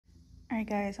Alright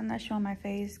guys, I'm not showing my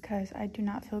face because I do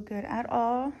not feel good at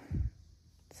all.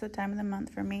 It's the time of the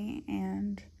month for me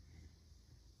and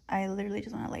I literally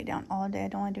just want to lay down all day. I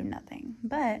don't want to do nothing.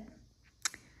 But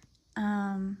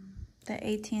the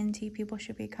AT&T people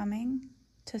should be coming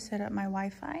to set up my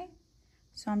Wi-Fi.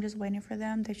 So I'm just waiting for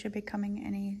them. They should be coming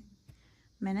any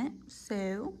minute.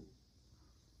 So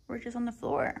we're just on the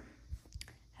floor.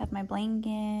 Have my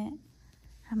blanket,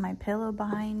 have my pillow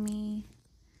behind me.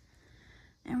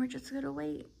 And we're just gonna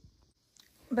wait.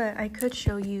 But I could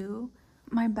show you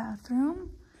my bathroom.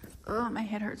 Oh, my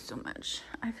head hurts so much.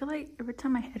 I feel like every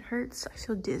time my head hurts, I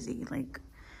feel dizzy. Like,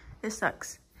 it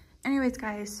sucks. Anyways,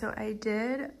 guys, so I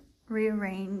did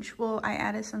rearrange. Well, I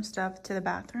added some stuff to the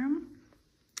bathroom.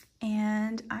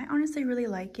 And I honestly really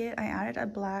like it. I added a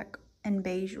black and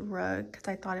beige rug because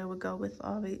I thought it would go with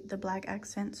all the black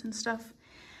accents and stuff.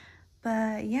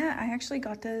 But yeah, I actually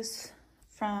got this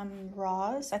from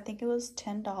Ross. I think it was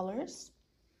 $10.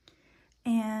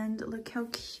 And look how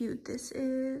cute this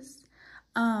is.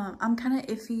 I'm kind of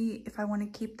iffy if I want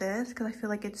to keep this because I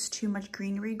feel like it's too much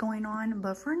greenery going on.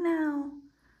 But for now,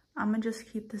 I'm gonna just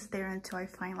keep this there until I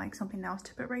find like something else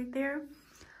to put right there.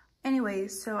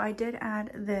 Anyways, so I did add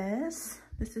this.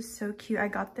 This is so cute. I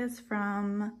got this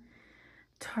from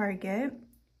Target.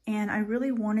 And I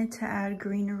really wanted to add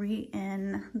greenery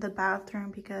in the bathroom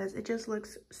because it just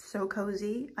looks so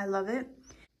cozy. I love it.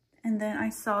 And then I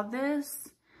saw this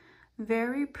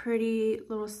very pretty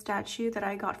little statue that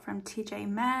I got from TJ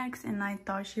Maxx, and I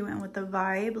thought she went with the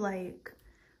vibe, like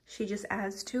she just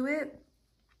adds to it.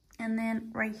 And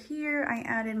then right here, I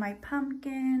added my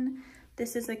pumpkin.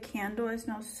 This is a candle. It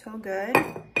smells so good.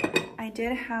 I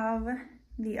did have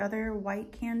the other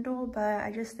white candle, but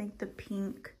I just think the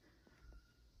pink...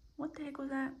 What the heck was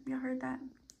that? Y'all heard that?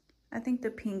 I think the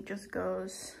pink just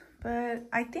goes. But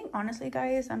I think honestly,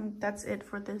 guys, that's it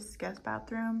for this guest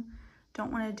bathroom.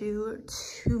 Don't want to do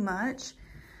too much.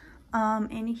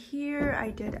 In here, I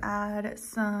did add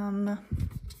some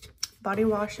body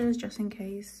washes just in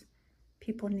case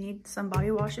people need some body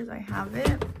washes. I have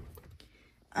it.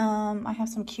 I have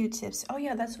some Q-tips. Oh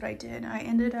yeah, that's what I did. I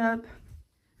ended up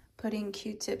putting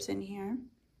Q-tips in here.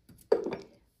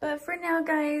 But for now,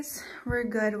 guys, we're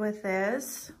good with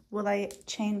this. Will I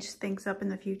change things up in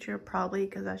the future? Probably,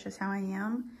 because that's just how I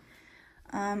am.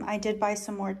 I did buy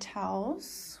some more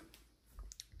towels.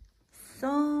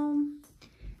 So,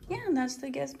 yeah, that's the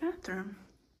guest bathroom.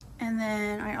 And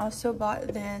then I also bought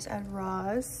this at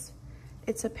Ross.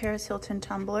 It's a Paris Hilton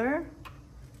tumbler.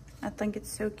 I think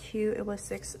it's so cute. It was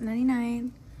 $6.99.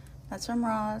 That's from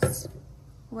Ross.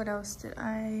 What else did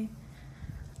I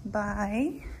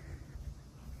buy?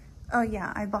 Oh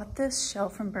yeah, I bought this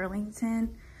shelf from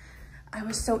Burlington. I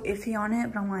was so iffy on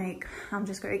it, but I'm like, I'm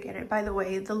just gonna get it. By the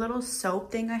way, the little soap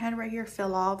thing I had right here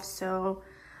fell off, so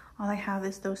all I have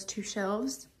is those two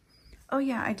shelves. Oh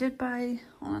yeah, I did buy,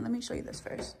 hold on, let me show you this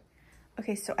first.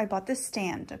 Okay, so I bought this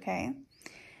stand, okay?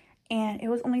 And it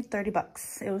was only 30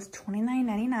 bucks. It was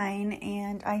 $29.99,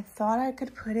 and I thought I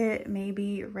could put it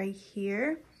maybe right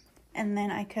here. And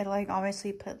then I could like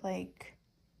obviously put like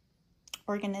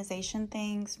organization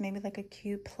things, maybe like a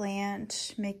cute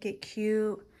plant, make it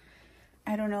cute.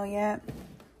 I don't know yet,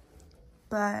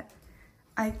 but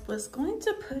I was going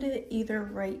to put it either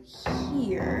right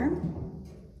here.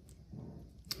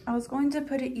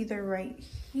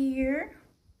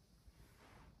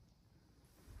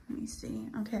 Let me see.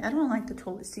 Okay, I don't like the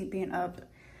toilet seat being up.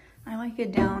 I like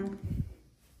it down.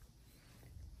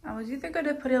 I was either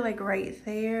gonna put it like right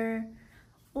there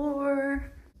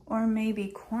or maybe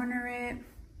corner it,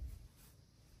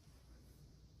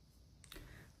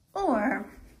 or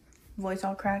voice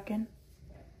all cracking,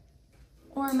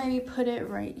 or maybe put it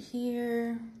right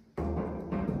here.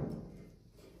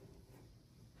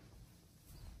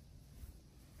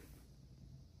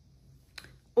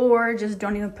 Or just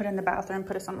don't even put it in the bathroom,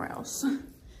 put it somewhere else.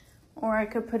 Or I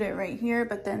could put it right here,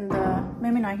 but then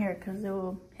maybe not here because it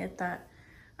will hit that.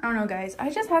 I don't know, guys. I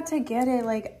just had to get it.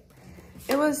 Like,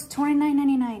 it was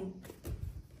 $29.99.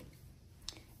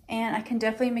 And I can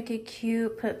definitely make it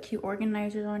cute, put cute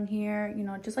organizers on here, you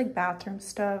know, just like bathroom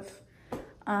stuff.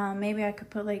 Maybe I could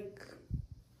put like,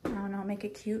 I don't know, make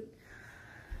it cute.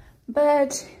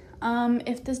 But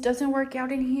if this doesn't work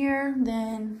out in here,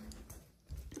 then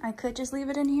I could just leave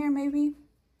it in here maybe.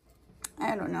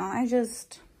 I don't know, I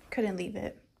just couldn't leave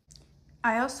it.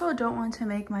 I also don't want to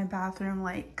make my bathroom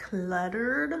like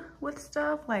cluttered with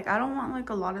stuff. Like, I don't want like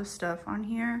a lot of stuff on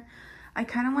here. I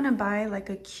kind of want to buy like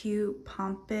a cute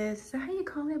pompous, is that how you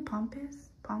call it? Pompous?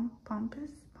 I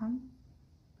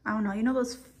don't know, you know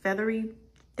those feathery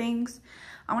things?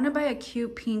 I want to buy a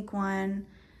cute pink one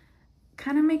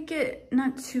kind of make it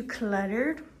not too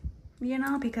cluttered, you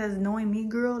know, because knowing me,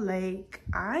 girl, like,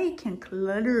 I can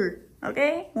clutter,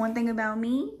 okay? One thing about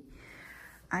me,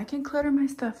 I can clutter my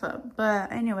stuff up.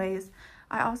 But anyways,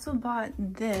 I also bought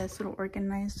this little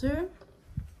organizer,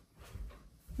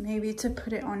 maybe to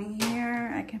put it on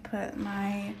here. I can put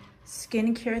my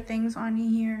skincare things on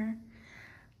here.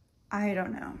 I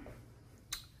don't know.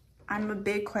 I'm a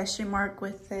big question mark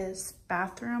with this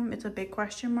bathroom. It's a big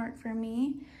question mark for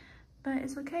me, but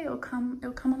it's okay. It'll come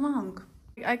along.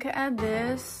 I could add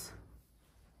this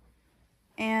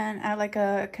and add like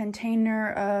a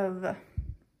container of,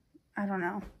 I don't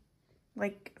know,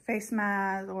 like face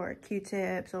masks or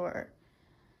Q-tips or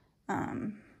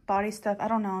body stuff. I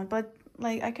don't know, but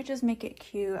like I could just make it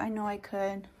cute. I know I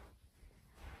could.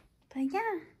 But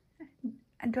yeah,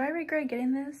 do I regret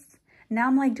getting this? Now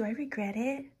I'm like, do I regret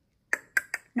it?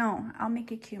 No, I'll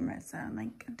make it cute, Marissa.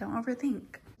 Like, don't overthink.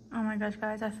 Oh my gosh,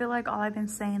 guys, I feel like all I've been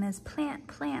saying is plant,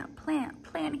 plant, plant,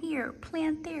 plant here,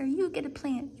 plant there. You get a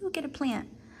plant, you get a plant.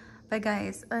 But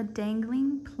guys, a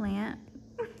dangling plant.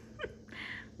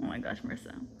 Oh my gosh,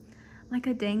 Marissa. Like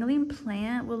a dangling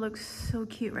plant will look so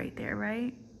cute right there,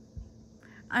 right?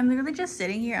 I'm literally just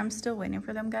sitting here. I'm still waiting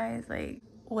for them, guys. Like,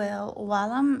 well,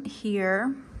 while I'm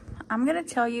here, I'm gonna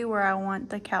tell you where I want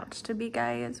the couch to be,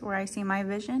 guys, where I see my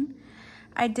vision.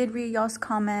 I did read y'all's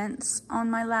comments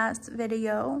on my last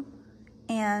video,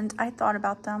 and I thought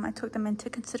about them. I took them into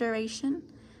consideration.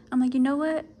 I'm like, you know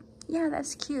what? Yeah,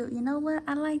 that's cute. You know what?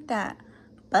 I like that.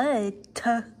 But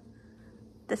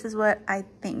this is what I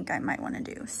think I might want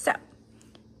to do. So,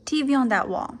 TV on that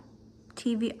wall.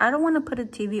 TV. I don't want to put a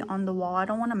TV on the wall. I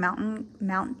don't want to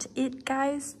mount it,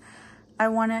 guys. I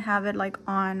want to have it like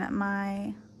on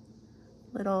my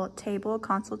little table,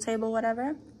 console table,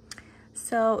 whatever.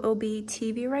 So it'll be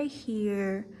TV right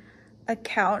here, a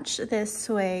couch this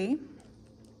way,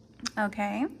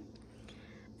 okay?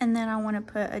 And then I want to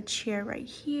put a chair right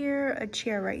here, a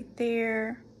chair right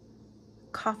there,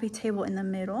 coffee table in the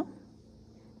middle.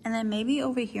 And then maybe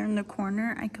over here in the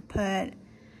corner, I could put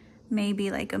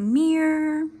maybe like a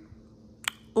mirror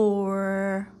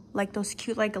or like those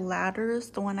cute like ladders,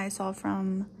 the one I saw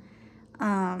from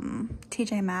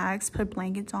TJ Maxx, put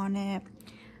blankets on it.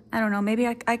 I don't know, maybe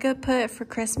I could put, for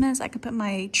Christmas, I could put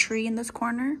my tree in this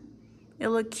corner.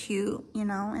 It'll look cute, you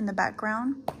know, in the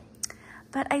background.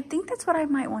 But I think that's what I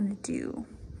might want to do.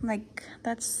 Like,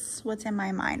 that's what's in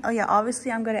my mind. Oh yeah,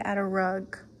 obviously I'm going to add a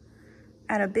rug.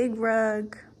 Add a big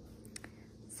rug.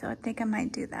 So I think I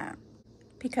might do that.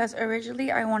 Because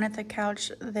originally I wanted the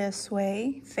couch this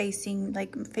way, facing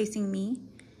me.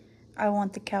 I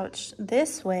want the couch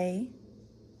this way.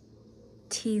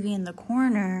 TV in the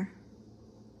corner.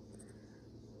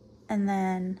 And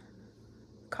then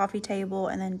coffee table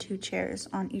and then 2 chairs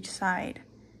on each side.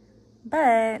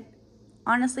 But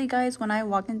honestly, guys, when I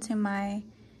walk into my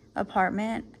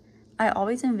apartment, I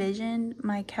always envisioned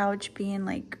my couch being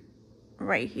like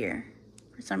right here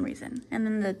for some reason. And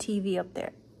then the TV up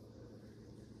there.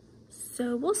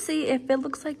 So we'll see. If it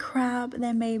looks like crap,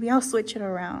 then maybe I'll switch it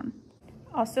around.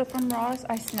 Also from Ross,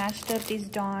 I snatched up these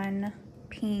Dawn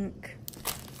pink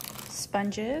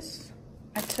sponges.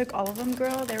 I took all of them,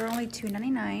 girl. They were only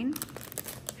 $2.99.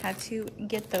 Had to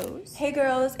get those. Hey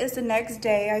girls, it's the next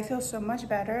day. I feel so much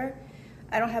better.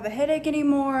 I don't have a headache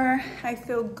anymore. I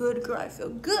feel good, girl. I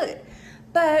feel good.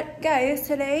 But guys,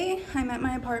 today I'm at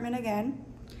my apartment again.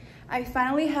 I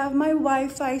finally have my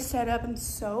Wi-Fi set up. I'm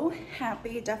so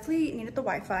happy. Definitely needed the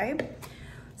Wi-Fi.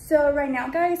 So right now,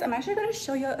 guys, I'm actually going to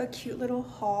show you a cute little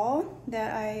haul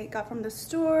that I got from the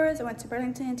stores. I went to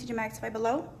Burlington, TJ Maxx, Five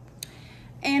Below.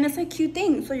 And it's a cute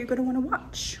thing, so you're gonna wanna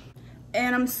watch.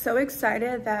 And I'm so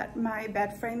excited that my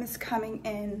bed frame is coming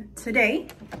in today.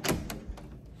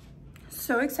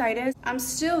 So excited. I'm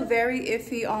still very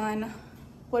iffy on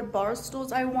what bar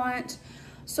stools I want.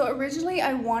 So originally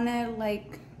I wanted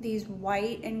like these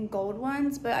white and gold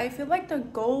ones, but I feel like the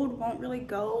gold won't really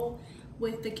go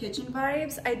with the kitchen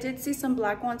vibes. I did see some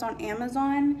black ones on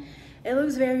Amazon. It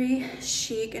looks very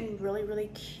chic and really, really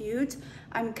cute.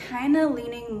 I'm kind of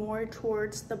leaning more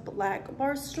towards the black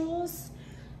bar stools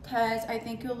because I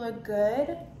think it'll look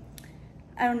good.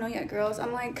 I don't know yet, girls.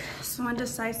 I'm like so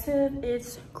indecisive.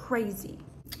 It's crazy.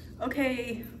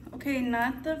 Okay,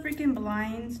 not the freaking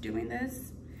blinds doing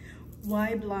this.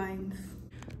 Why blinds?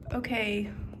 Okay,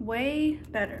 way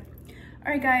better.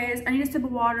 All right, guys, I need a sip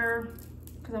of water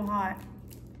because I'm hot.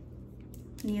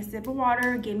 Need a sip of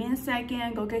water. Give me a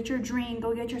second. Go get your drink.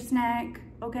 Go get your snack.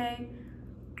 Okay.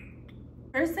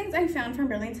 First things I found from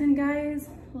Burlington, guys.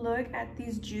 Look at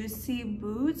these juicy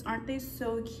boots. Aren't they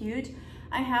so cute?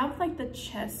 I have like the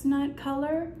chestnut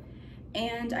color,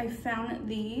 And I found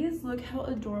these. Look how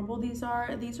adorable these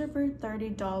are. These are for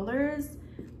 $30.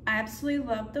 I absolutely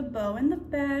love the bow in the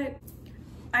back.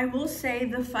 I will say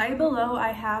the Five Below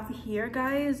I have here,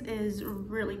 guys, is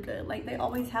really good. Like, they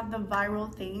always have the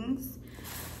viral things.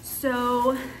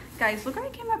 So guys, look what I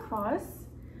came across.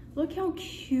 Look how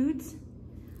cute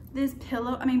this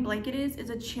blanket is. It's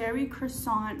a cherry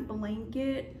croissant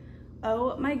blanket.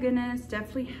 Oh my goodness,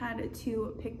 definitely had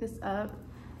to pick this up.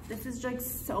 This is like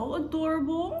so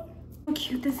adorable. How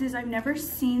cute this is. I've never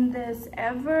seen this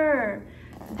ever.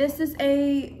 This is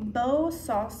a bow,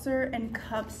 saucer, and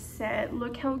cup set.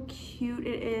 Look how cute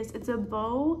it is. It's a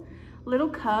bow, little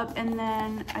cup, and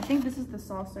then I think this is the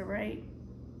saucer, right?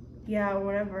 Yeah,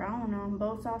 whatever. I don't know.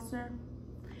 Bow, saucer.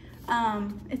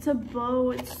 It's a bow.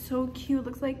 It's so cute.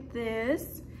 Looks like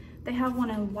this. They have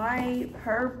one in white,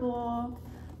 purple,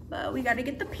 but we got to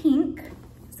get the pink.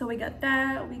 So we got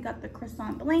that. We got the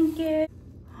croissant blanket.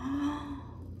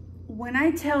 When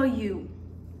I tell you,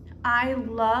 I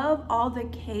love all the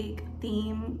cake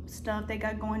theme stuff they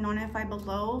got going on at Five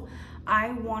Below.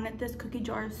 I wanted this cookie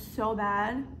jar so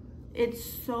bad. It's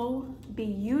so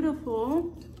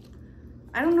beautiful.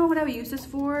 I don't know what I would use this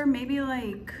for. Maybe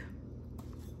like,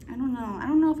 I don't know. I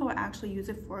don't know if I would actually use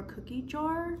it for a cookie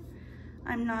jar.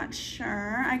 I'm not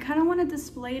sure. I kind of want to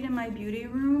display it in my beauty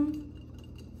room.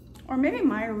 Or maybe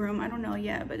my room. I don't know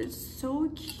yet. But it's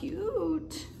so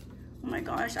cute. Oh my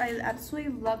gosh. I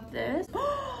absolutely love this.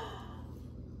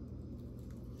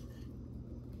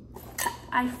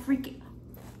 I freaking...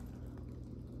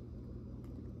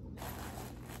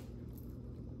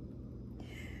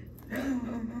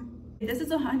 This is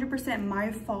 100%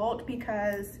 my fault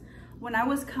because when I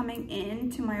was coming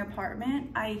into my apartment,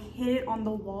 I hit it on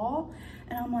the wall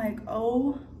and I'm like,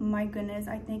 oh my goodness,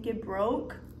 I think it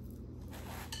broke.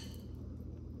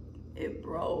 It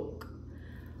broke.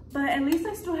 But at least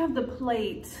I still have the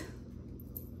plate.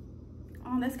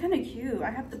 Oh, that's kind of cute. I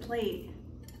have the plate.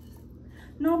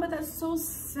 No, but that's so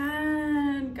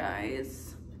sad,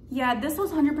 guys. Yeah, this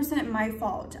was 100% my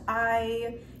fault.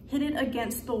 I hit it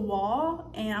against the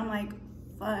wall and I'm like,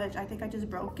 fudge, I think I just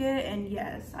broke it. And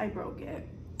yes, I broke it.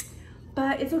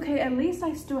 But it's okay, at least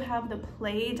I still have the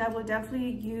plate. I will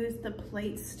definitely use the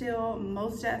plate still,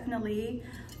 most definitely.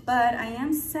 But I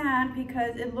am sad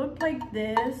because it looked like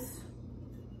this.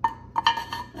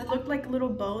 It looked like a little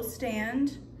bow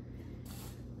stand.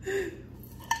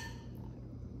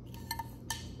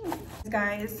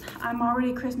 Guys, I'm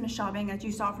already Christmas shopping, as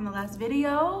you saw from the last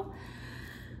video.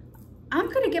 I'm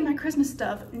gonna get my Christmas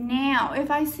stuff now. If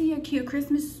I see a cute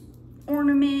Christmas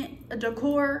ornament, a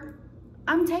decor,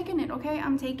 I'm taking it, okay?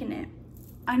 I'm taking it.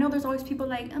 I know there's always people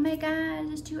like, oh my gosh,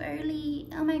 it's too early.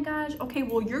 Oh my gosh. Okay,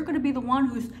 well, you're gonna be the one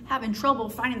who's having trouble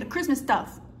finding the Christmas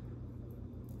stuff.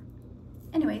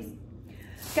 Anyways,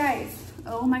 guys,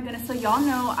 oh my goodness. So y'all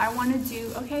know I wanna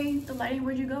do, okay, the lighting,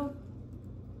 where'd you go?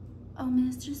 Oh,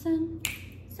 Mr. Sun,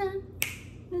 Sun,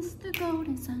 Mr.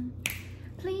 Golden Sun,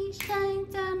 please shine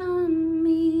down on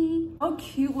me. How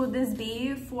cute will this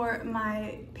be for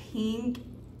my pink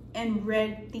and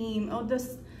red theme? Oh,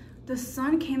 the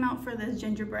sun came out for this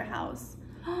gingerbread house.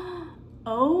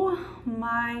 Oh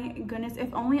my goodness,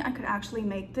 if only I could actually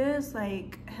make this.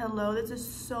 Like, hello, this is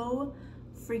so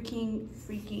freaking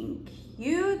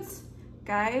cute.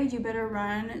 Guys, you better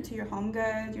run to your Home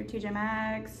Goods, your TJ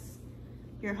Maxx,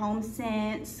 your Home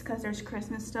Sense, because there's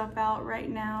Christmas stuff out right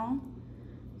now.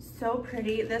 So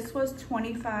pretty. This was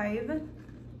 $25.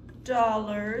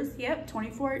 Yep,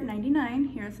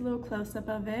 $24.99. Here's a little close-up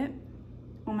of it.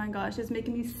 Oh my gosh, it's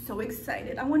making me so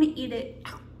excited. I want to eat it.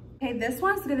 Okay, this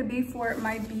one's gonna be for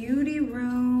my beauty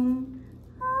room.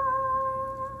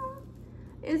 Ah,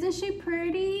 isn't she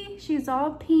pretty? She's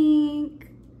all pink.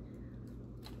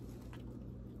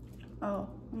 Oh,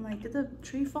 I'm like, did the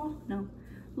tree fall? No.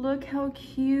 Look how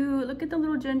cute. Look at the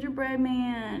little gingerbread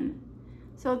man.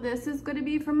 So this is going to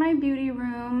be for my beauty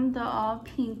room, the all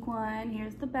pink one.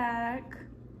 Here's the back.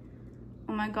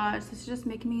 Oh my gosh, this is just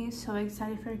making me so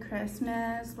excited for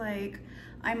Christmas. Like,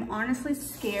 I'm honestly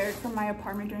scared for my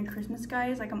apartment during Christmas,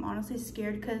 guys. Like, I'm honestly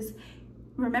scared because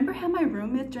remember how my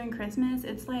room is during Christmas?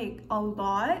 It's like a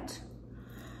lot.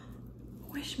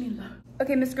 Wish me luck.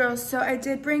 Okay, Miss Girls, so I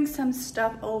did bring some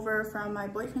stuff over from my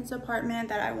boyfriend's apartment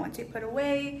that I want to put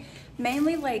away.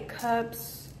 Mainly like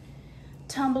cups,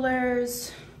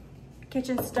 tumblers,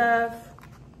 kitchen stuff,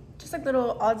 just like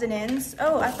little odds and ends.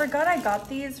 Oh, I forgot I got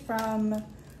these from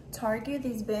Target,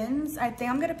 these bins. I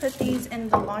think I'm gonna put these in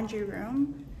the laundry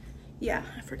room. Yeah,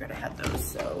 I forgot I had those,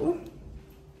 so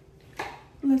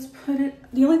let's put it.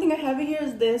 The only thing I have in here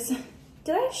is this.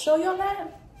 Did I show y'all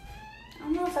that? I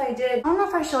don't know if I did. I don't know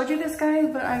if I showed you this, guys,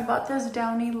 but I bought this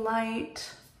Downy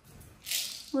Light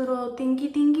little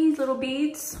thingies, little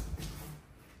beads.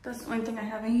 That's the only thing I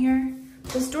have in here.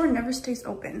 This door never stays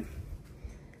open.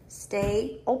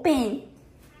 Stay open.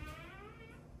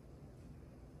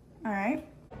 All right.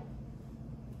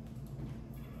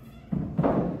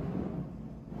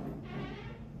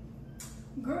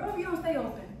 Girl, you don't stay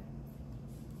open.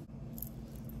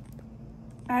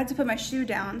 I had to put my shoe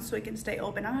down so it can stay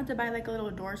open. I have to buy like a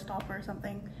little door stopper or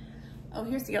something. Oh,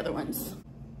 here's the other ones.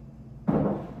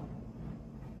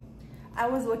 I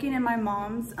was looking in my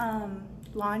mom's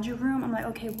laundry room. I'm like,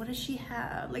 okay, what does she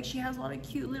have? Like, she has a lot of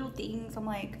cute little things. I'm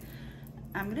like,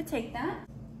 I'm gonna take that.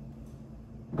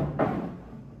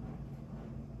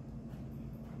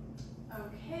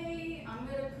 Okay, I'm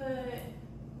gonna put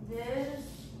this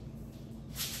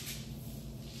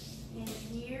in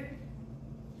here.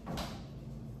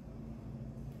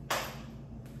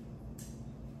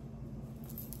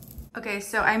 Okay,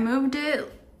 so I moved it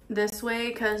this way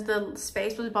because the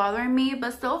space was bothering me,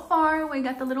 but so far we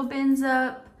got the little bins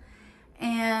up,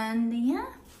 and yeah,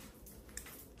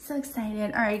 so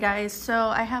excited. All right, guys, so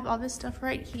I have all this stuff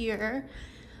right here.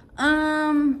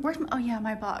 Where's my, oh yeah,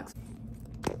 my box.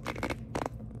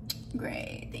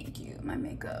 Great, thank you. My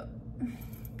makeup,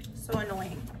 so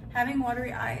annoying. Having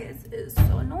watery eyes is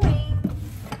so annoying.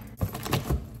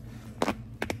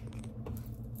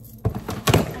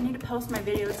 I need to post my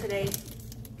video today.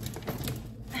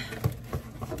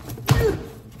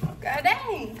 God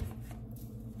dang.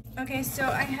 Okay, so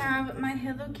I have my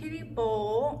Hello Kitty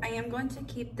bowl. I am going to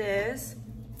keep this.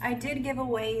 I did give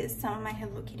away some of my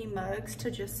Hello Kitty mugs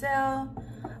to Giselle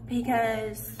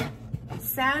because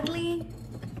sadly,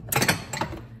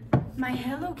 my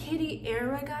Hello Kitty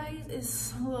era, guys, is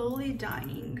slowly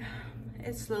dying.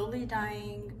 It's slowly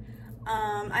dying.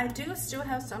 I do still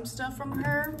have some stuff from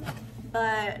her,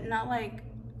 but not like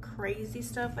crazy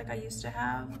stuff like I used to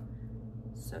have.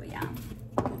 So yeah,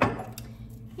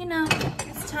 you know,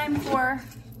 it's time for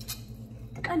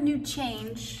a new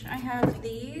change. I have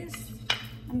these.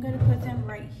 I'm gonna put them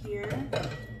right here.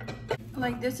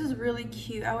 Like, this is really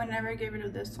cute. I would never get rid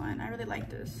of this one. I really like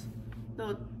this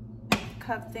little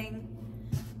cup thing.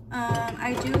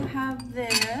 I do have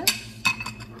this.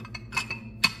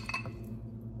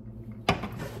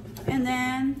 And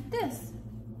then this.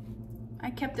 I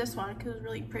kept this one because it was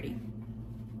really pretty.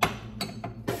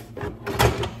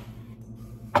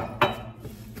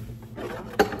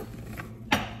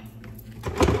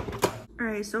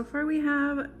 Alright, so far we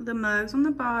have the mugs on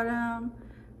the bottom.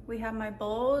 We have my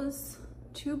bowls,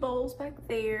 2 bowls back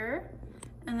there.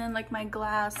 And then like my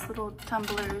glass little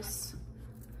tumblers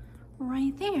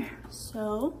right there.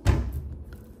 So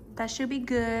that should be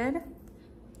good.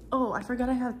 Oh, I forgot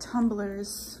I have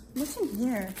tumblers. What's in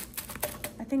here?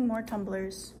 I think more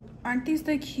tumblers. Aren't these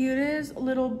the cutest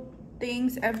little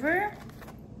things ever?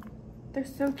 They're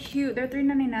so cute. They're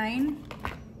 $3.99.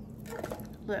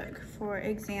 Look, for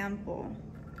example.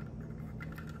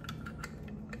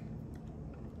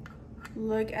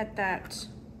 Look at that.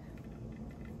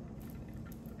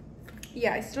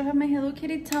 Yeah, I still have my Hello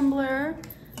Kitty tumbler.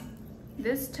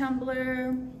 This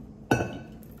tumbler,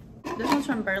 this one's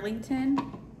from Burlington.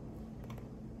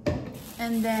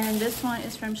 And then this one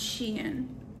is from Shein.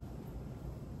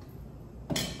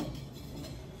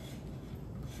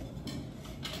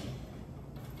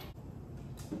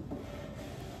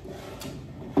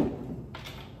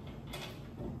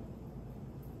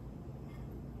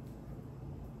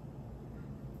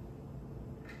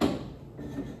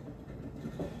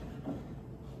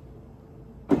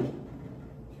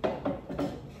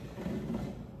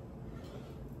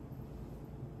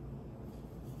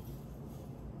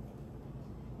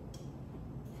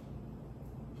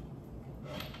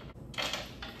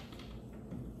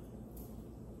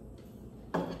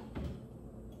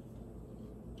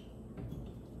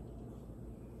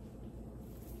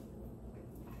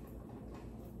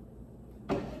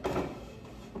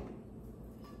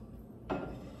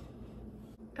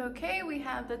 Okay, we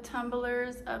have the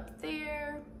tumblers up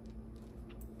there.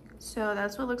 So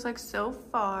that's what it looks like so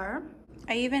far.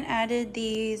 I even added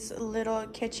these little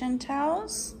kitchen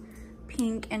towels,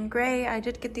 pink and gray. I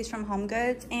did get these from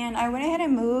HomeGoods, and I went ahead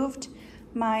and moved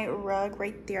my rug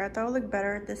right there. I thought it would look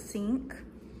better at the sink.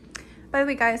 By the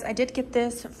way, guys, I did get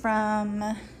this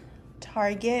from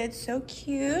Target. It's so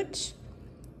cute.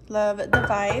 Love the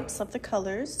vibes, love the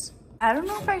colors. I don't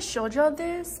know if I showed y'all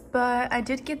this, but I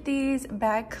did get these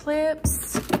bag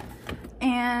clips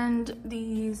and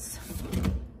these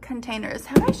containers.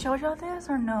 Have I showed y'all this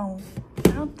or no?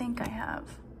 I don't think I have.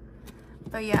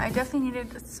 But yeah, I definitely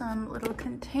needed some little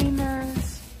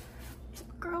containers.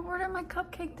 Girl, where did my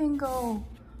cupcake thing go?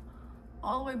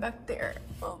 All the way back there.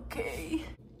 Okay.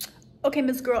 Okay,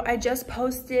 Miss Girl, I just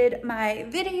posted my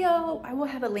video. I will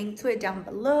have a link to it down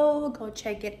below. Go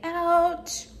check it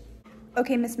out.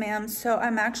 Okay, Miss Ma'am, so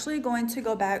I'm actually going to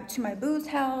go back to my boo's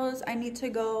house. I need to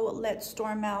go let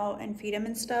Storm out and feed him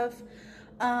and stuff.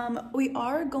 We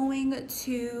are going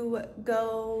to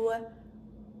go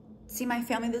see my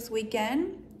family this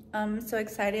weekend. I'm so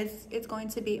excited. It's going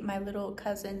to be my little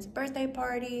cousin's birthday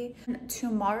party.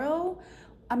 Tomorrow,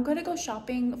 I'm gonna go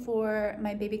shopping for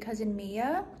my baby cousin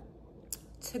Mia,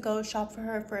 to go shop for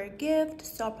her for a gift,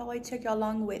 so I'll probably take y'all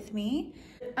along with me.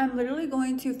 I'm literally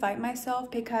going to fight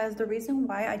myself because the reason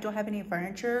why I don't have any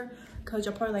furniture, because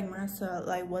you're probably like, Marissa,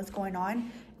 like what's going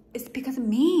on? It's because of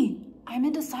me. I'm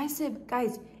indecisive.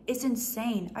 Guys, it's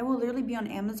insane. I will literally be on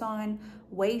Amazon,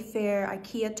 Wayfair,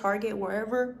 IKEA, Target,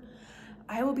 wherever.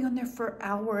 I will be on there for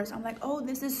hours. I'm like, oh,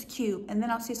 this is cute. And then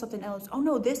I'll see something else. Oh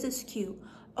no, this is cute.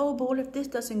 Oh, but what if this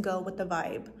doesn't go with the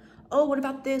vibe? Oh, what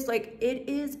about this? Like, it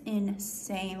is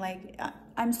insane. Like,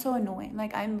 I'm so annoying.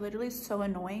 Like, I'm literally so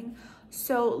annoying.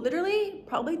 So literally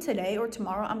probably today or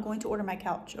tomorrow, I'm going to order my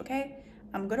couch, okay?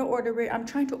 I'm gonna order it. I'm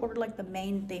trying to order like the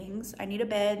main things. I need a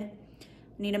bed, I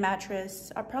need a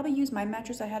mattress. I'll probably use my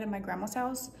mattress I had in my grandma's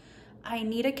house. I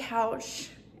need a couch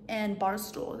and bar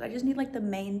stools. I just need like the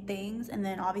main things, and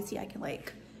then obviously I can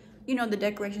like, you know, the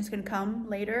decorations can come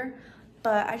later,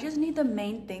 but I just need the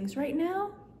main things right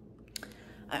now.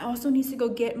 I also need to go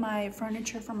get my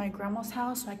furniture from my grandma's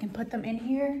house so I can put them in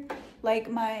here.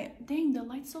 Like my, dang, the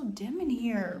light's so dim in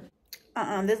here.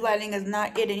 This lighting is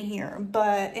not it in here.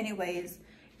 But anyways,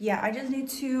 yeah, I just need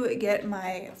to get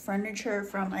my furniture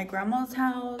from my grandma's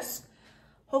house.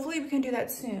 Hopefully we can do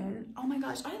that soon. Oh my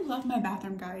gosh, I love my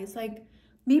bathroom, guys. Like,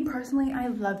 me personally, I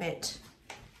love it.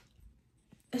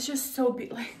 It's just so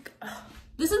big. Like, ugh.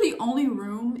 This is the only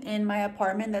room in my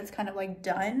apartment that's kind of like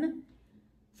done.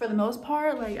 For the most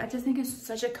part, like, I just think it's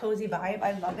such a cozy vibe.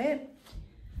 I love it.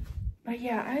 But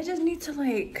yeah, I just need to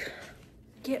like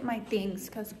get my things,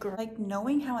 because girl, like,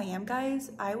 knowing how I am, guys,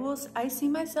 I see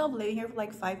myself living here for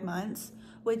like 5 months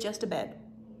with just a bed.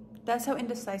 That's how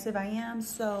indecisive I am.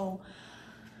 So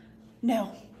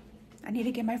no, I need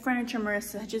to get my furniture,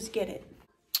 Marissa. Just get it.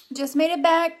 Just made it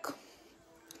back.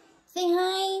 Say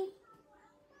hi.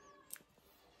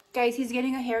 Guys, he's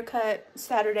getting a haircut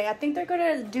Saturday. I think they're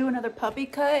gonna do another puppy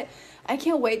cut. I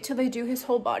can't wait till they do his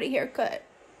whole body haircut.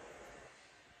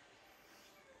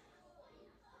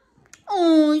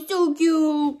 Oh, so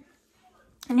cute.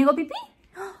 You need to go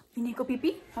pee-pee? You need to go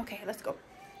pee-pee? Okay, let's go.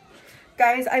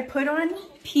 Guys, I put on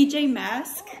PJ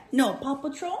Masks. No, Paw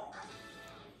Patrol.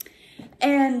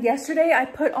 And yesterday I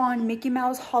put on Mickey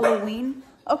Mouse Halloween.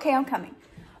 Okay, I'm coming.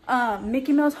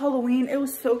 Mickey Mouse Halloween. It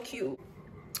was so cute.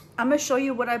 I'm gonna show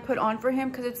you what I put on for him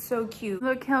because it's so cute.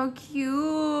 Look how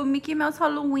cute. Mickey Mouse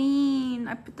Halloween.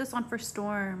 I put this on for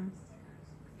Storm.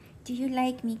 Do you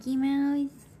like Mickey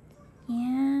Mouse?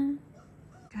 Yeah.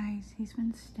 Guys, he's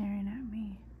been staring at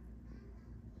me.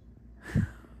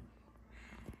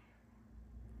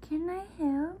 Can I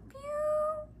help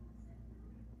you?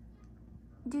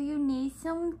 Do you need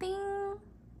something?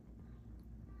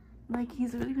 Like,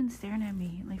 he's really been staring at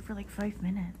me like for like 5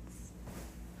 minutes.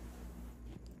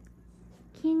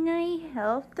 Can I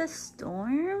help the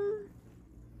Storm?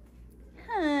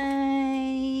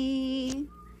 Hi.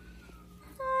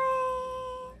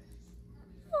 Hi.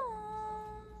 Aww.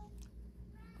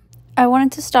 I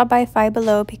wanted to stop by Five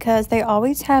Below because they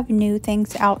always have new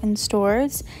things out in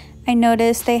stores. I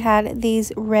noticed they had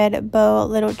these red bow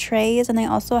little trays, and they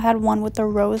also had one with a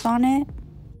rose on it.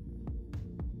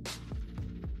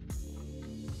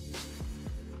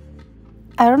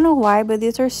 I don't know why, but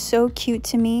these are so cute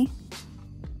to me.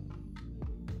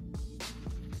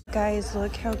 Guys,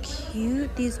 look how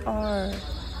cute these are.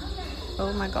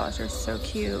 Oh my gosh, they're so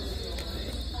cute.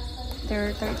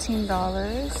 They're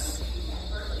 $13.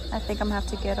 I think I'm gonna have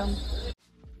to get them.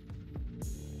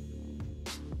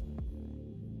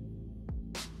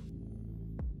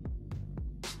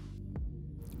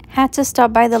 Had to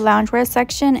stop by the loungewear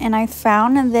section, and I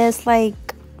found this like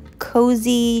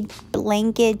cozy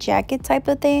blanket jacket type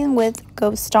of thing with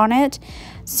ghost on it.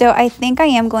 So I think I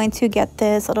am going to get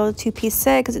this little 2-piece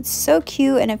set because it's so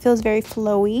cute and it feels very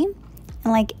flowy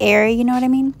and like airy, you know what I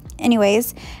mean?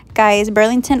 Anyways, guys,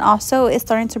 Burlington also is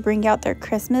starting to bring out their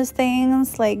Christmas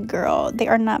things. Like, girl, they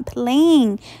are not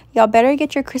playing. Y'all better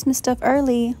get your Christmas stuff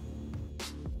early.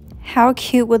 How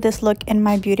cute would this look in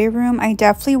my beauty room? I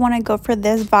definitely want to go for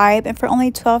this vibe, and for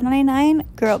only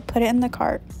 $12.99, girl, put it in the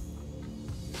cart.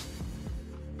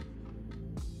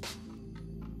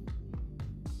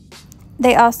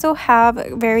 They also have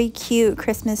very cute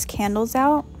Christmas candles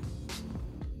out.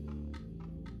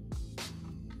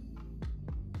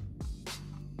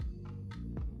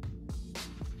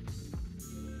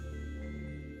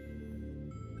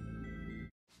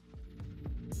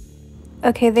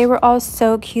 Okay, they were all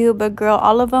so cute, but girl,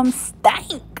 all of them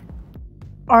stank.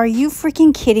 Are you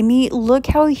freaking kidding me? Look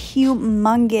how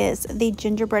humongous the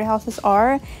gingerbread houses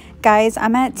are. Guys,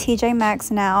 I'm at TJ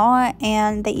Maxx now,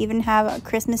 and they even have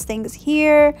Christmas things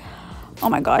here. Oh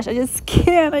my gosh, I just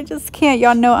can't.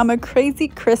 Y'all know I'm a crazy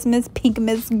Christmas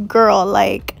Pinkmas girl.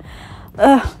 Like,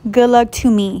 good luck to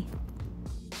me.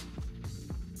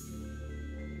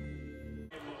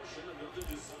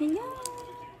 Yeah.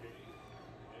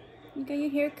 You got your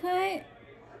hair cut?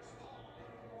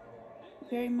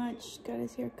 Very much got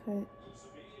his hair cut.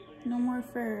 No more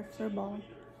fur ball.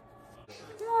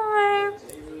 Hi.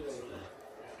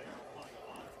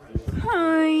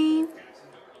 Hi.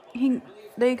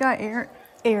 They got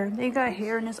They got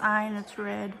hair in his eye and it's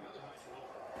red.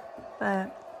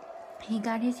 But he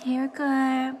got his hair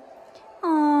cut.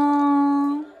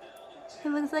 Aww. He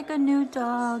looks like a new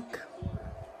dog.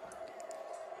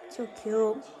 So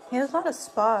cute. He has a lot of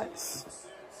spots.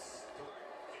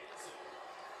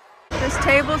 This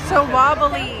table's so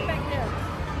wobbly.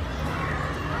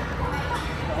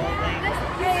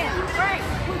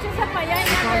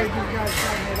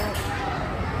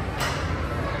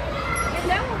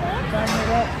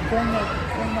 Bring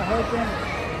the hook in.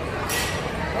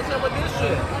 What's up with this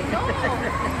shit?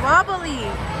 Wobbly.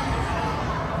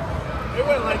 It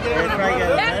wasn't like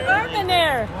that. That's Urban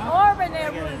Air. Urban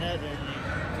Air.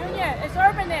 Yeah, it's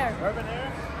Urban Air. Urban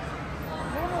Air?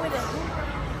 Move with it.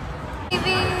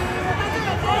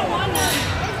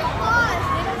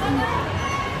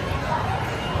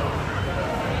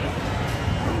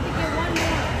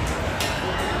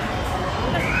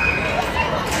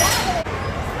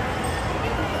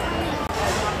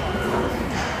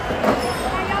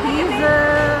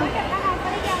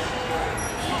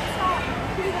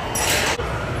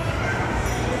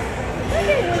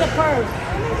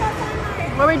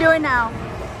 What are we doing now?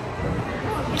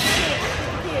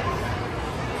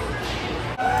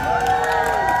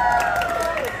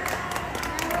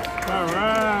 All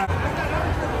right.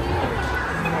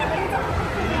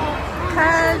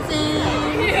 Cousin.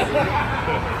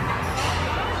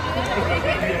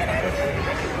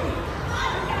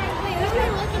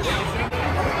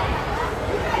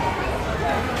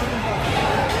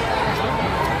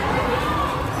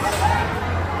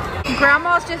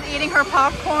 Grandma's just eating her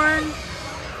popcorn.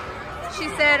 She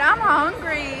said, I'm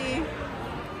hungry.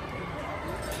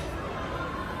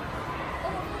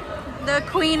 The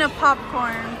queen of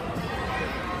popcorn.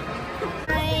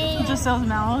 Hi. Giselle's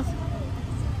mouth.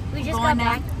 We just Going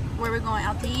got back. Where we're going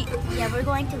out to eat? Yeah, we're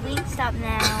going to Wingstop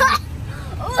now.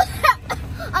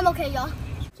 I'm okay, y'all.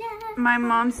 Yeah. My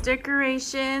mom's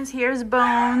decorations. Here's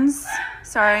Bones.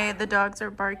 Sorry, the dogs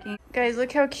are barking. Guys,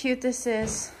 look how cute this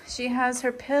is. She has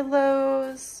her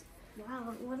pillows.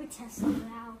 Wow, let me test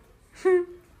something out.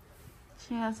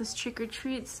 She has this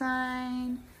trick-or-treat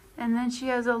sign. And then she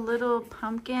has a little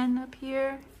pumpkin up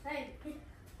here. Hey.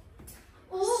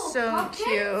 Ooh, So pumpkins?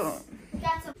 cute.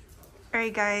 That's a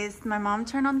Alright guys, my mom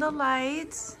turned on the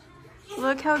lights.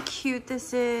 Look how cute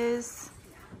this is.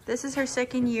 This is her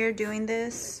second year doing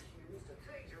this.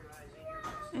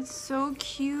 It's so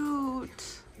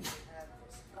cute.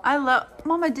 I love...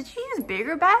 Mama, did you use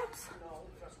bigger bats?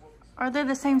 Or are they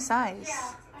the same size?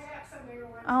 Yeah, I got some bigger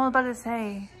ones. I was about to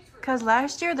say. Because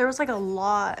last year there was like a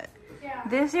lot. Yeah.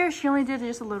 This year she only did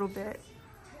just a little bit.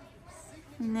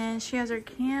 And then she has her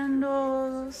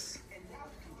candles.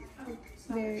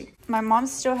 My mom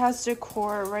still has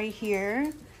decor right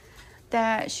here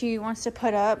that she wants to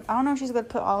put up. I don't know if she's going to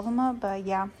put all of them up, but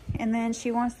yeah. And then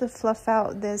she wants to fluff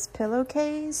out this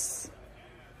pillowcase.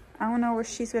 I don't know where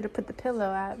she's going to put the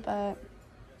pillow at, but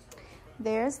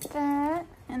there's that.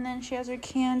 And then she has her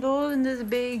candle and this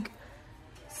big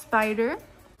spider.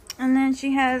 And then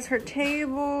she has her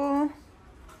table.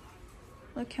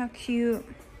 Look how cute.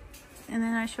 And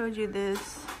then I showed you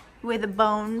this with the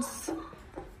Bones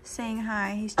saying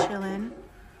hi. He's chilling.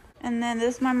 And then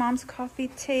this is my mom's coffee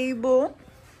table.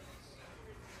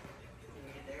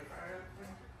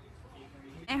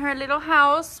 And her little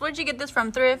house. Where'd you get this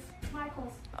from? Thrift?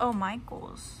 Michael's. Oh,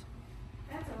 Michael's.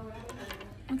 That's all right.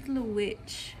 It's a little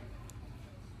witch.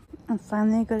 I'm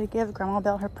finally going to give Grandma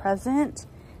Belle her present.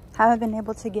 Haven't been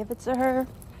able to give it to her.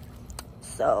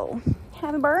 So,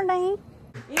 happy birthday.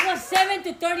 It was 7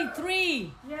 to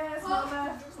 33. Yes,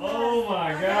 Mama. Oh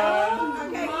my God.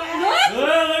 Okay, What?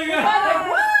 Look at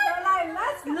What?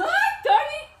 let's go. No,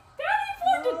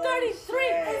 34 to 33.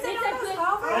 It's a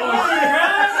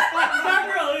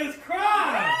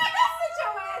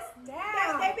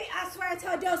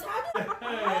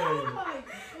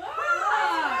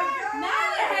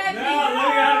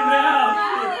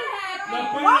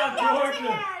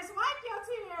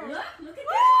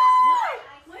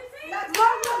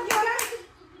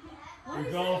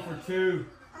too.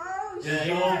 Yeah,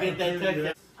 you won't get that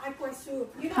texture.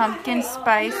 Pumpkin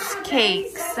spice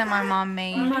cakes that my mom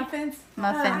made. Muffins.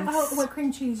 Muffins. With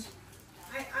cream cheese.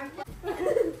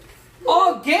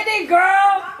 Oh, get it,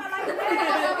 girl!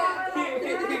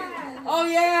 Oh,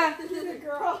 yeah.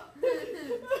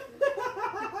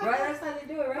 Right, that's how they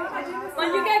do it, right? Well,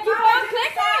 you gotta keep on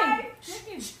clicking.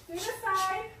 To the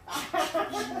side.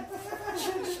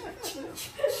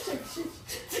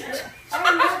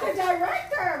 I'm not the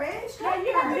director, man.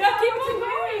 You gotta keep on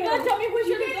going. You gotta tell me which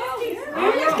way to go.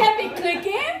 You just can't be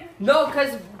clicking. No,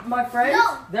 because my friends,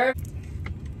 they're...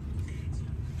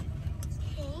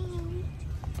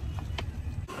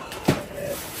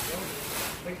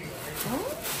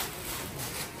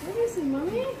 What is it,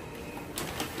 mommy?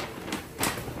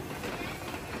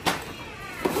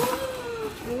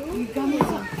 You got me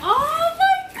some. Oh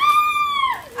my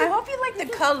god! I hope you like the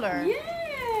color.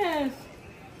 Yes.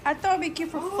 I thought it'd be cute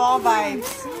for fall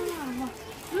vibes.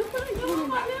 Look what I got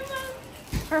my lemon.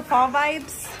 For fall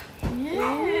vibes.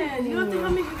 Yeah. You don't think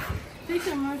I'll make a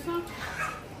picture, Marissa?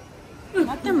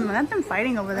 Not them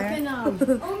fighting over there. Okay, now. Oh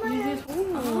my god.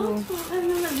 Oh, I've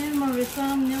never did Marissa.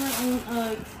 I've never owned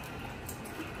Uggs.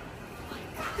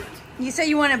 You said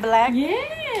you wanted black?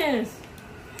 Yes.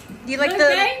 Do you like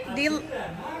Okay. the... Do you,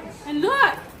 And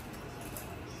look.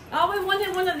 I always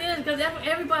wanted one of these because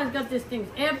everybody's got these things.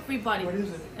 Everybody. What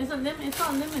is it? It's a lemon. It's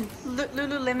called lemon.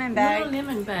 Lululemon bag.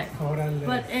 Lululemon bag.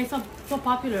 But it's so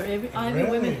popular. Every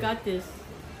women's got this.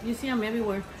 You see them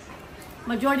everywhere.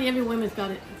 Majority every women's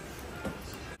got it.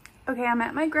 Okay, I'm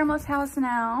at my grandma's house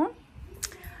now.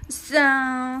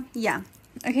 So, yeah.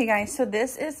 Okay, guys. So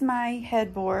this is my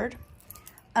headboard.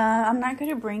 I'm not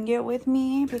going to bring it with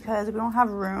me because we don't have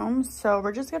room. So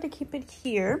we're just going to keep it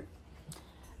here.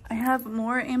 I have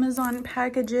more Amazon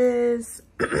packages.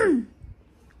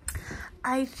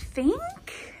 I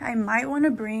think I might want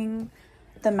to bring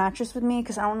the mattress with me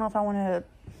because I don't know if I want to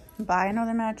buy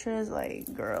another mattress.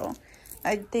 Like, girl,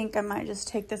 I think I might just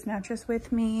take this mattress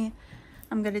with me.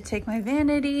 I'm going to take my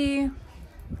vanity.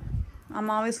 I'm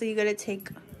obviously going to take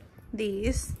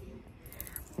these.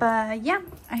 But yeah,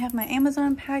 I have my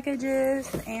Amazon packages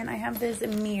and I have this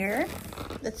mirror.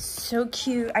 That's so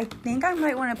cute. I think I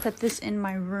might want to put this in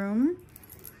my room.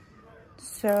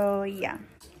 So yeah.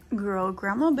 Girl,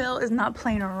 Grandma Bill is not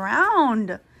playing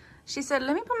around. She said,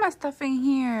 let me put my stuff in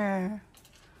here.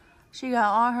 She got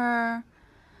all her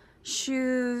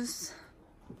shoes.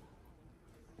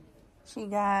 She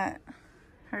got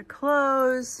her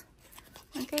clothes.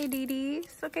 Okay, Dee Dee.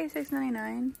 It's okay,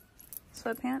 $6.99.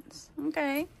 Sweatpants.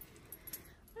 Okay.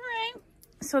 All right.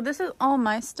 So this is all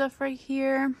my stuff right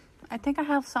here. I think I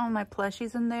have some of my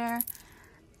plushies in there.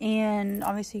 And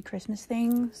obviously Christmas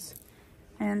things.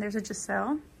 And there's a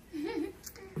Giselle.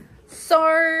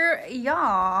 So,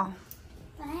 yeah.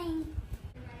 Bye.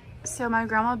 So my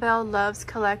Grandma Belle loves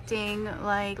collecting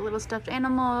like little stuffed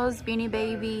animals, Beanie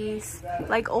Babies,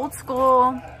 like old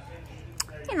school,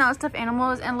 you know, stuffed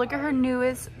animals. And look at her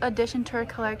newest addition to her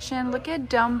collection. Look at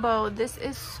Dumbo. This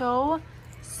is so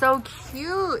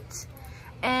cute.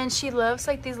 And she loves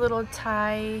like these little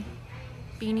tie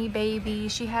Beanie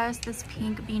Babies. She has this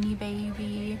pink Beanie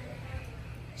Baby.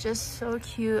 Just so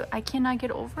cute. I cannot get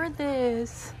over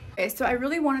this. Okay, so I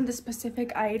really wanted this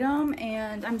specific item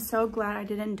and I'm so glad I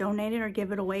didn't donate it or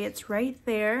give it away. It's right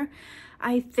there.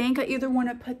 I think I either want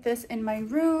to put this in my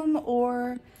room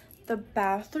or the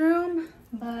bathroom,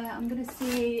 but I'm gonna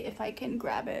see if I can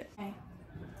grab it. Okay.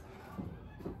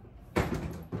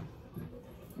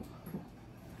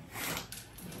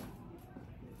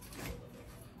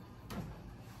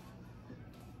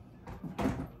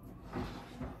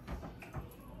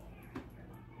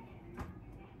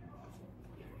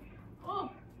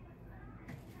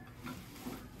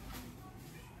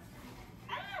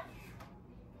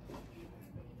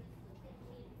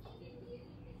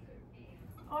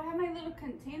 Oh, I have my little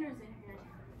containers in here.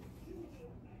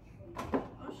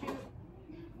 Oh, shoot.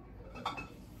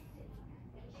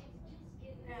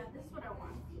 Yeah, this is what I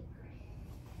want.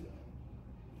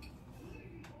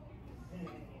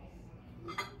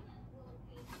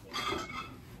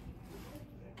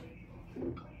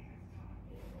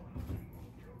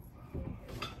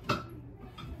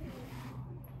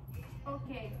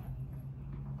 Okay.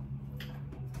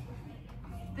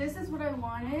 This is what I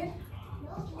wanted.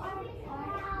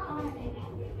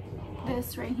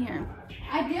 This right here.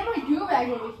 I did my do bag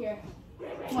over here.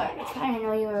 What? I didn't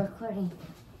know you were recording.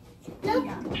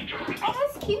 Yeah. Oh,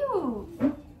 that's cute.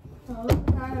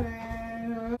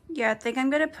 Yeah, I think I'm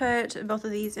gonna put both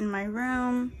of these in my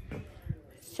room.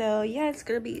 So yeah, it's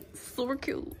gonna be super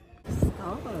cute.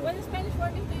 What Spanish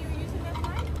word do you use in that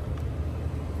time?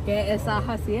 ¿Qué estás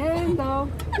haciendo?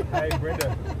 Hey,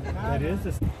 Brenda, that is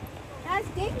the... That's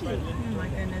Dinky. Oh my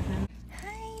goodness.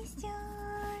 Hi,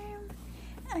 Storm.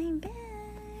 I'm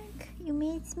back. You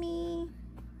miss me?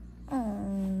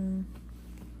 Oh,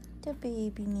 the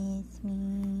baby needs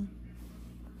me.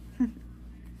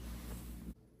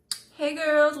 Hey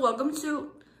girls, welcome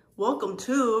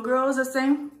to girls, it's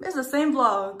the same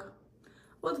vlog.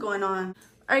 What's going on?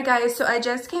 All right guys, so I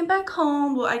just came back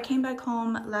home. Well, I came back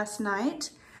home last night.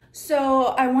 So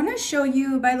I want to show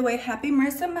you, by the way, happy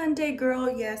Marissa Monday,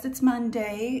 girl. Yes, it's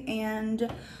Monday,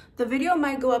 and the video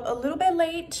might go up a little bit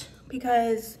late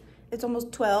because it's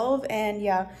almost 12. And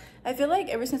yeah, I feel like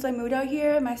ever since I moved out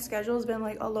here, my schedule's been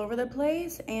like all over the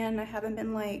place, and I haven't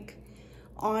been like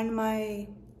on my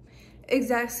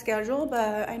exact schedule,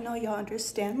 but I know y'all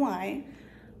understand why.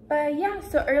 But yeah,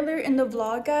 so earlier in the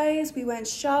vlog, guys, we went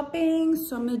shopping,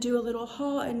 so I'm gonna do a little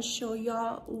haul and show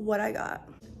y'all what I got.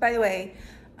 By the way,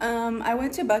 I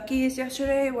went to Buc-ee's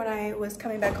yesterday when I was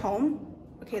coming back home.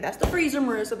 Okay, that's the freezer,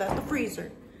 Marissa, that's the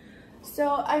freezer.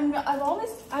 So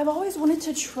I've always wanted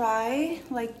to try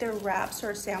like their wraps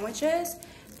or sandwiches.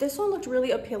 This one looked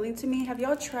really appealing to me. Have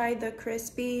y'all tried the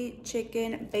crispy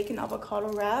chicken bacon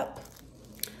avocado wrap?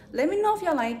 Let me know if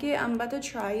y'all like it. I'm about to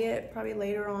try it probably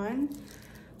later on.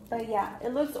 But yeah,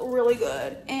 it looks really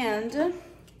good. And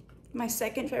my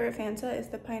second favorite Fanta is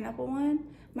the pineapple one.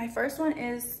 My first one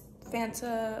is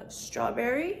Fanta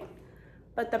strawberry,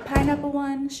 but the pineapple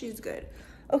one, she's good.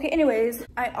 Okay, anyways,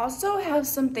 I also have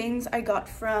some things I got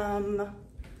from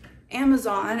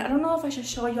Amazon. I don't know if I should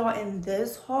show y'all in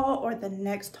this haul or the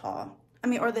next haul.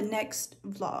 Or the next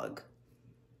vlog.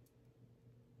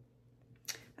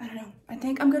 I don't know. I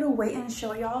think I'm gonna wait and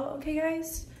show y'all, okay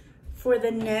guys, for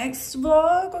the next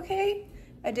vlog, okay?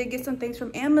 I did get some things from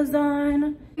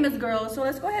Amazon. Miss Girl, so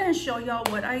let's go ahead and show y'all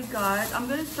what I got. I'm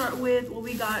gonna start with what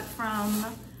we got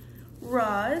from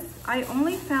Ross. I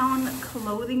only found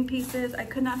clothing pieces. I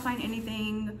could not find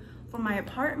anything for my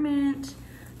apartment,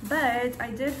 but I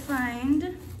did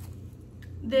find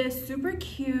this super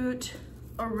cute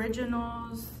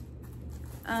Originals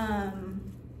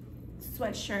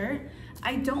sweatshirt.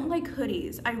 I don't like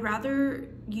hoodies. I rather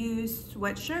use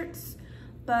sweatshirts,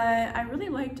 but I really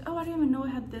liked, oh, I didn't even know I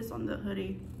had this on the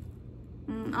hoodie.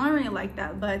 I don't really like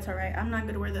that, but it's all right. I'm not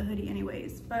gonna wear the hoodie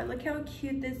anyways. But look how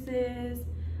cute this is.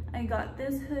 I got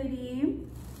this hoodie,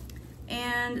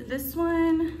 and this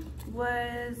one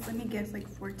was, let me guess, like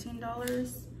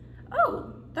 $14.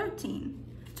 Oh,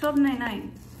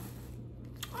 $12.99.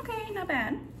 Okay, not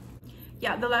bad.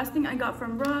 Yeah, the last thing I got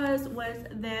from Ross was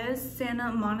this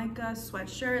Santa Monica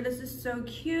sweatshirt. This is so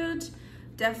cute.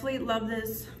 Definitely love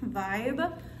this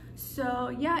vibe. So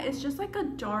yeah, it's just like a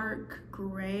dark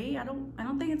gray. I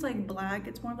don't think it's like black.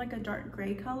 It's more like a dark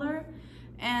gray color.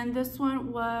 And this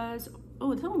one was,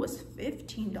 oh, this one was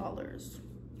 $15.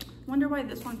 Wonder why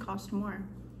this one cost more.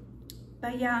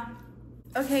 But yeah.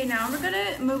 Okay, now we're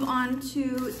gonna move on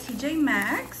to TJ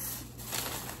Maxx.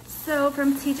 So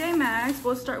from TJ Maxx,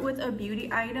 we'll start with a beauty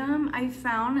item. I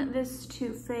found this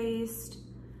Too Faced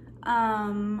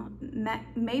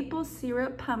maple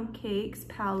syrup pump cakes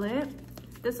palette.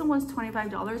 This one was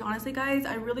 $25. Honestly, guys,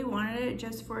 I really wanted it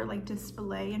just for like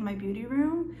display in my beauty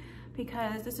room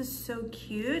because this is so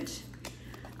cute.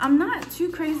 I'm not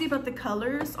too crazy about the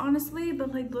colors, honestly,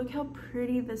 but like look how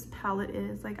pretty this palette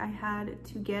is. Like I had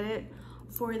to get it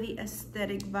for the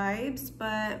aesthetic vibes,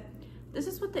 but this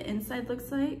is what the inside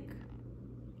looks like.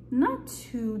 Not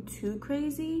too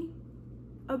crazy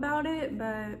about it,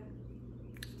 but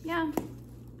yeah,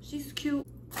 she's cute.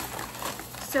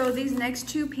 So these next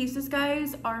two pieces,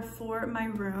 guys, are for my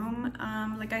room.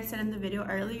 Like I said in the video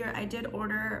earlier, I did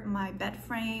order my bed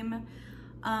frame.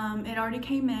 It already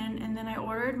came in, and then I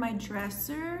ordered my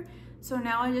dresser. So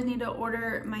now I just need to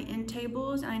order my end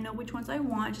tables, and I know which ones I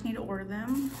want. I just need to order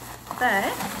them.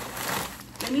 But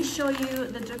let me show you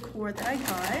the decor that I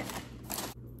got.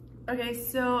 Okay,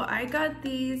 so I got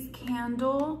these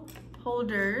candle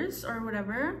holders or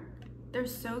whatever. They're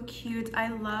so cute. I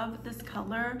love this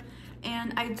color.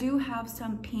 And I do have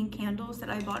some pink candles that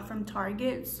I bought from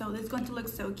Target. So this is going to look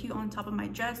so cute on top of my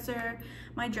dresser.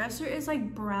 My dresser is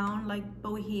like brown, like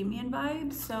bohemian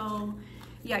vibes. So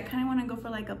yeah, I kind of want to go for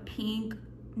like a pink,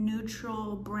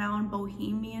 neutral, brown,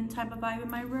 bohemian type of vibe in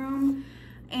my room.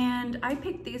 And I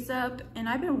picked these up, and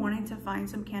I've been wanting to find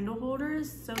some candle holders.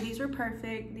 So these were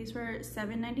perfect. These were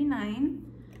 $7.99,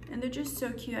 and they're just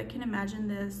so cute. I can imagine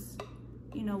this,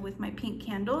 you know, with my pink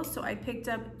candles. So I picked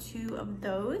up 2 of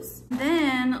those.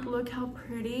 Then look how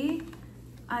pretty.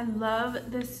 I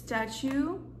love this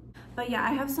statue. But yeah,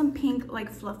 I have some pink like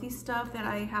fluffy stuff that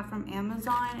I have from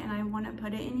Amazon, and I want to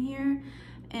put it in here.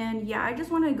 And yeah, I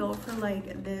just want to go for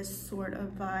like this sort of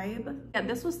vibe. Yeah,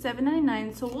 this was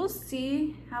 $7.99, so we'll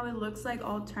see how it looks like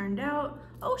all turned out.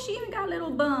 Oh, she even got a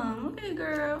little bum. Okay,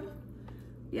 girl.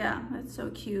 Yeah, that's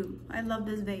so cute. I love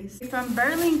this vase. From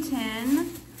Burlington,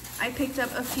 I picked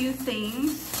up a few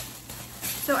things.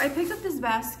 So I picked up this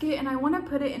basket and I want to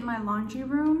put it in my laundry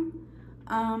room,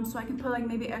 so I can put like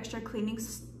maybe extra cleaning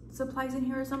supplies in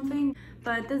here or something.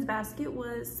 But this basket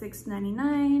was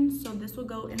 $6.99, so this will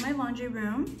go in my laundry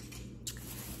room.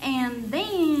 And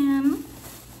then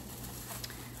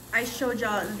I showed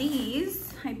y'all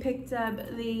these. I picked up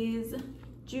these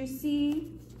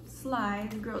juicy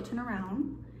slides. Girl, turn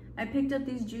around. I picked up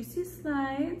these juicy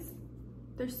slides.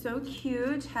 They're so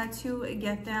cute. Had to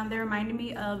get them. They reminded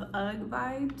me of UGG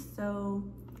vibes, so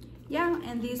yeah.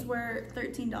 And these were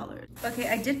 $13. Okay,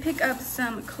 I did pick up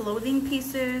some clothing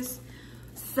pieces.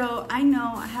 So I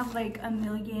know I have like a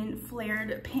million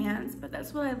flared pants, but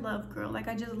that's what I love, girl. Like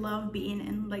I just love being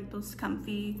in like those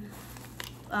comfy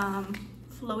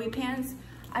flowy pants.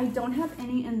 I don't have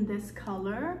any in this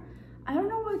color. I don't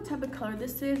know what type of color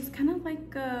this is. Kind of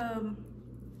like I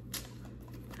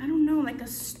don't know, like a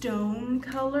stone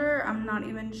color. I'm not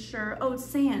even sure. Oh, it's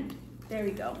sand. There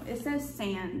we go. It says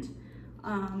sand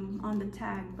on the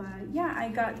tag. But yeah, I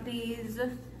got these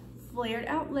flared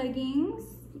out leggings.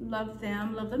 Love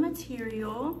them. Love the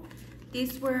material.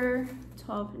 These were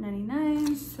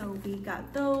 $12.99, so we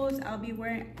got those. I'll be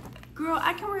wearing, girl,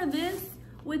 I can wear this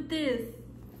with this.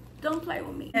 Don't play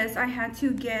with me. Yes, I had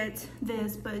to get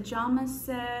this pajama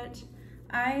set.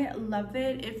 I love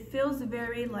it. It feels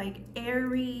very like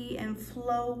airy and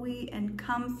flowy and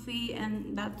comfy,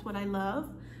 and that's what I love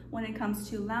when it comes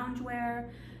to loungewear.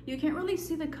 You can't really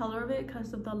see the color of it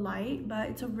because of the light, but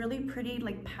it's a really pretty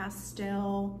like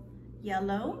pastel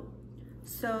yellow.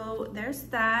 So there's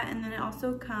that, and then it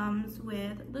also comes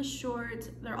with the shorts.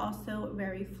 They're also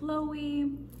very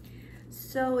flowy.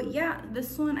 So yeah,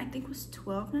 this one I think was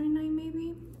 $12.99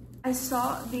 maybe. I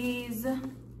saw these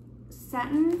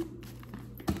satin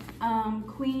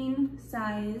queen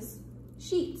size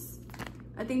sheets.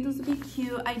 I think those would be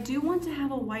cute. I do want to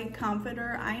have a white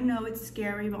comforter. I know it's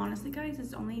scary, but honestly guys,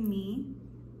 it's only me.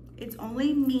 It's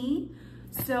only me.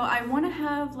 So I want to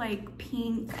have like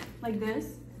pink, like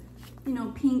this, you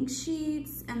know, pink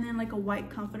sheets, and then like a white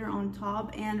comforter on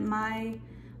top. And my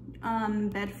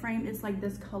bed frame is like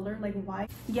this color, like white.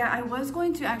 Yeah, I was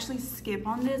going to actually skip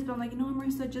on this, but I'm like, you know what,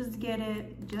 Marissa, just get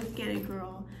it,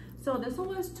 girl. So this one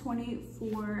was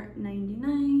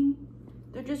 $24.99.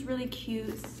 They're just really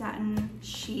cute satin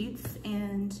sheets,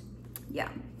 and yeah,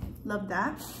 love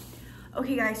that.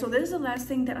 Okay guys, so this is the last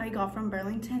thing that I got from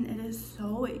Burlington. It is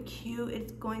so cute.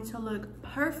 It's going to look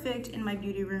perfect in my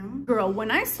beauty room. Girl,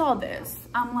 when I saw this,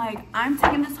 I'm like, I'm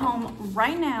taking this home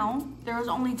right now. There was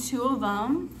only 2 of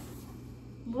them.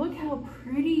 Look how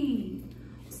pretty.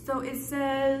 So it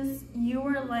says, you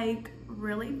were like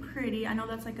really pretty. I know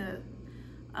that's like a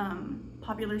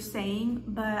popular saying,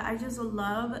 but I just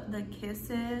love the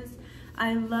kisses.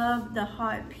 I love the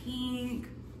hot pink.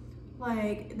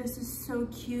 Like, this is so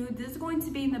cute. This is going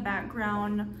to be in the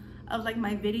background of like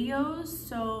my videos,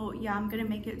 so yeah, I'm gonna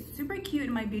make it super cute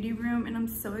in my beauty room, and I'm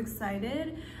so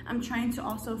excited. I'm trying to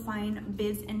also find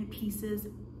bits and pieces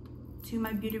to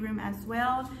my beauty room as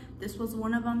well. This was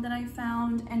one of them that I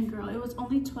found, and girl, it was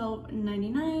only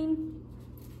 $12.99.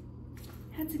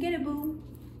 Had to get it, boo.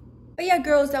 But yeah,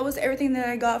 girls, that was everything that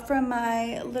I got from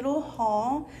my little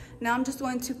haul. Now I'm just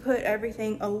going to put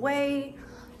everything away.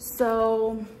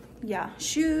 So yeah,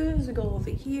 shoes go over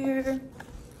here.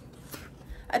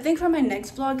 I think for my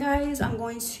next vlog, guys, I'm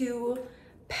going to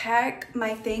pack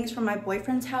my things from my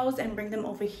boyfriend's house and bring them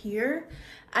over here.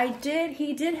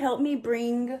 He did help me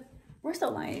bring, where's the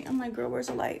light? I'm like, girl, where's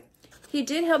the light? He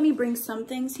did help me bring some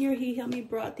things here. He helped me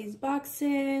brought these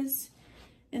boxes,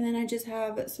 and then I just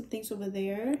have some things over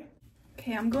there.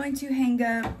 Okay, I'm going to hang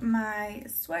up my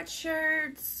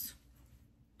sweatshirts.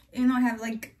 You know, I have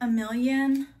like a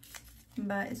million,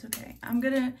 but it's okay. I'm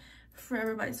gonna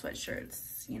forever buy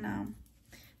sweatshirts, you know.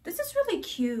 This is really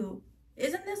cute.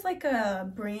 Isn't this like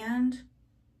a brand?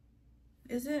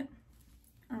 Is it?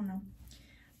 I don't know.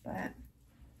 But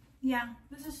yeah,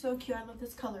 this is so cute. I love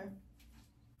this color.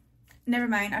 Never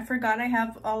mind, I forgot I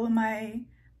have all of my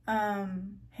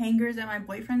hangers at my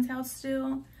boyfriend's house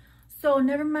still. So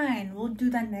never mind, we'll do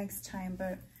that next time,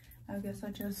 but I guess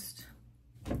I'll just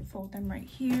fold them right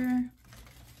here.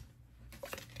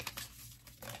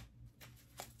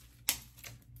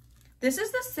 This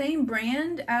is the same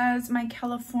brand as my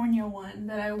California one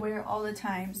that I wear all the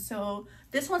time. So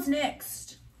this one's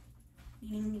next.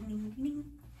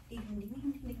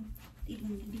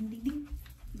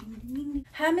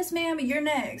 Hi, Miss Ma'am, you're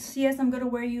next. Yes, I'm gonna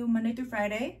wear you Monday through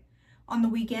Friday on the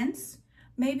weekends.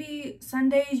 Maybe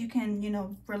Sundays you can, you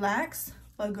know, relax.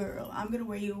 But girl, I'm gonna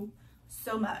wear you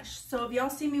so much. So if y'all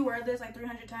see me wear this like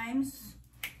 300 times,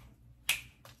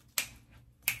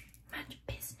 mind your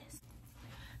business.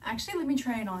 Actually, let me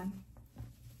try it on.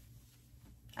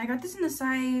 I got this in the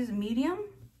size medium.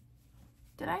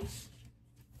 Did I?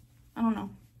 I don't know.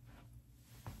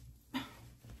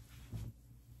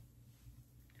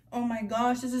 Oh my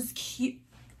gosh, this is cute.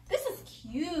 This is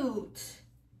cute.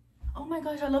 Oh my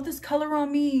gosh, I love this color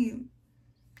on me.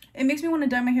 It makes me want to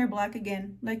dye my hair black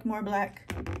again, like more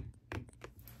black.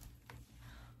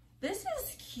 This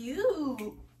is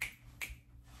cute.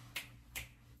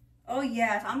 Oh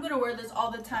yes, I'm gonna wear this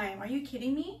all the time. Are you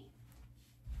kidding me?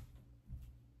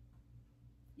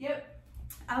 Yep,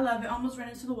 I love it. Almost ran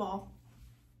into the wall.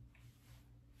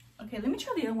 Okay, let me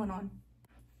try the other one on.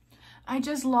 I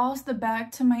just lost the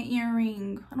back to my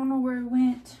earring. I don't know where it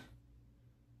went.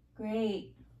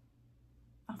 Great.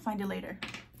 I'll find it later.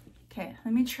 Okay,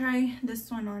 let me try this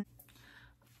one on.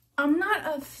 I'm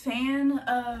not a fan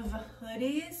of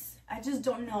hoodies. I just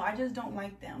don't know. I just don't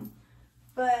like them.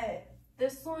 But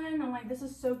this one, I'm like, this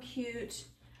is so cute.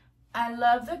 I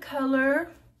love the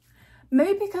color.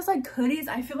 Maybe because like hoodies,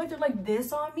 I feel like they're like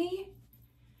this on me.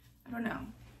 I don't know.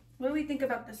 What do we think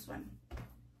about this one?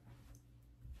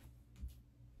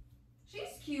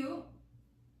 She's cute.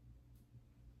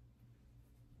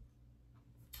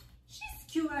 She's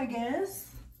cute, I guess.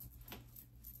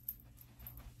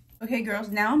 Okay, girls,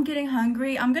 now I'm getting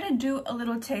hungry. I'm gonna do a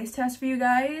little taste test for you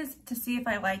guys to see if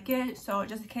I like it. So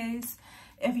just in case,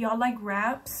 if y'all like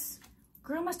wraps.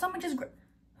 Girl, my stomach just... Hold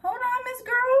on, Miss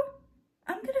Girl.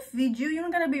 I'm gonna feed you. You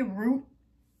don't gotta be rude.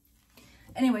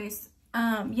 Anyways,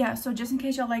 yeah, so just in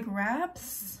case y'all like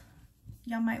wraps,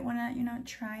 y'all might wanna, you know,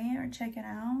 try it or check it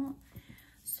out.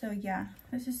 So yeah,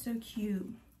 this is so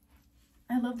cute.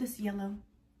 I love this yellow.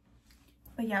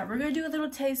 But yeah, we're gonna do a little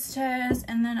taste test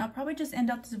and then I'll probably just end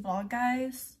out this vlog,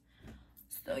 guys.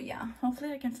 So yeah,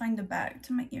 hopefully I can find the back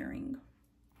to my earring.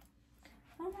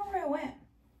 I don't know where it went.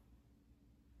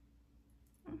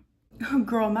 Oh,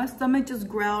 girl, my stomach just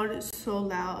growled so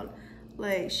loud.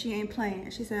 Like, she ain't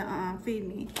playing. She said, feed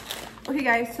me. Okay,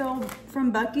 guys, so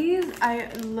from Buc-ee's, I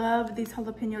love these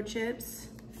jalapeno chips.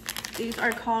 These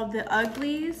are called the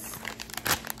Uglies.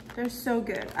 They're so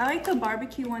good. I like the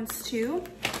barbecue ones too.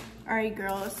 All right,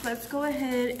 girls, let's go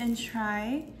ahead and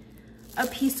try a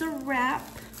piece of wrap.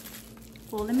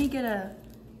 Well, let me get a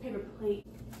paper plate.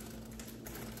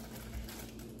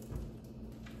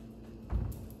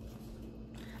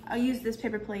 I'll use this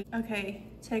paper plate. Okay,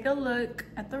 take a look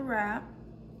at the wrap.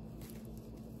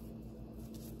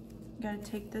 Gotta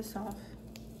take this off.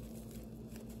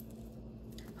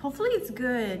 Hopefully it's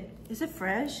good. Is it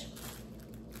fresh?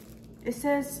 It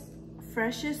says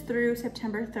freshest through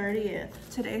September 30th.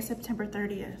 Today is September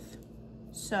 30th.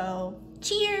 So,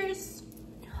 cheers!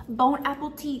 Bon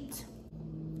appetit!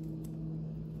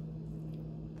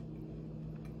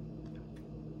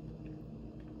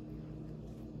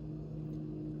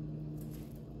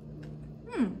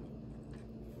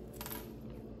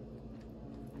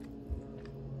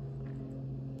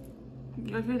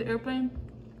 You guys hear the airplane?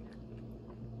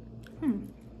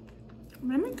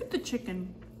 Let me get the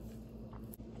chicken.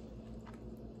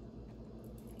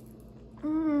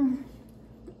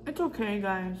 It's okay,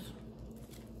 guys.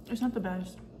 It's not the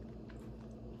best.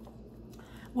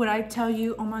 Would I tell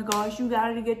you, oh my gosh, you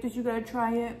gotta get this, you gotta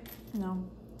try it? No.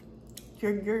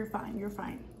 You're fine, you're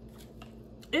fine.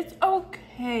 It's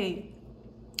okay.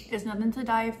 It's nothing to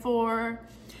die for.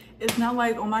 It's not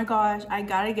like, oh my gosh, I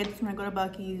gotta get this when I go to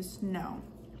Buc-ee's. No.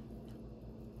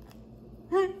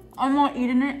 I'm not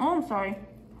eating it. Oh, I'm sorry.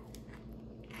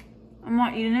 I'm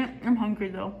not eating it. I'm hungry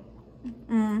though.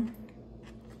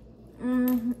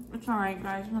 It's alright,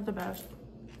 guys. Not the best.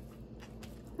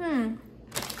 I'm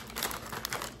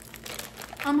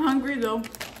hungry though.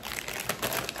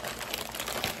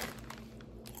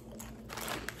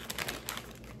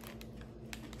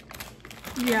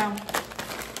 Yeah.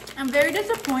 I'm very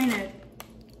disappointed.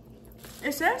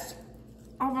 It says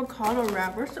avocado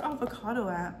wrap. Where's the avocado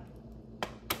at?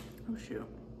 Oh shoot.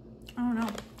 I don't know.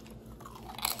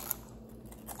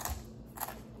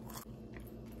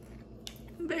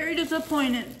 I'm very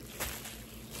disappointed.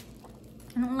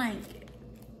 I don't like it.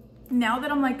 Now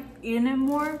that I'm like eating it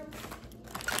more,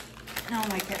 I don't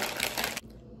like it.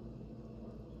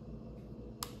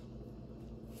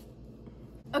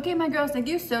 Okay, my girls, thank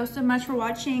you so much for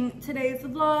watching today's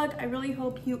vlog. I really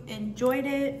hope you enjoyed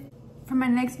it. For my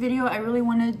next video, I really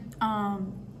want to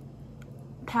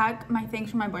pack my things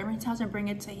from my boyfriend's house and bring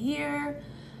it to here.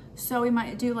 So we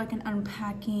might do like an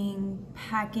unpacking,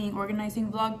 packing,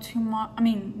 organizing vlog tomorrow.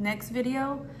 Next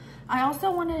video. I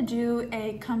also want to do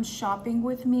a come shopping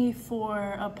with me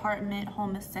for apartment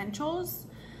home essentials.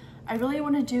 I really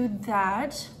want to do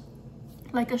that,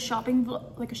 like a shopping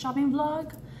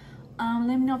vlog.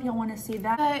 Let me know if y'all want to see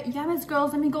that. But yeah, Miss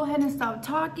Girls, let me go ahead and stop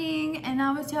talking, and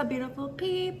I will see our beautiful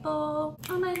people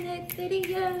on my next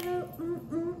video.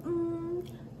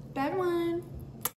 Bye everyone.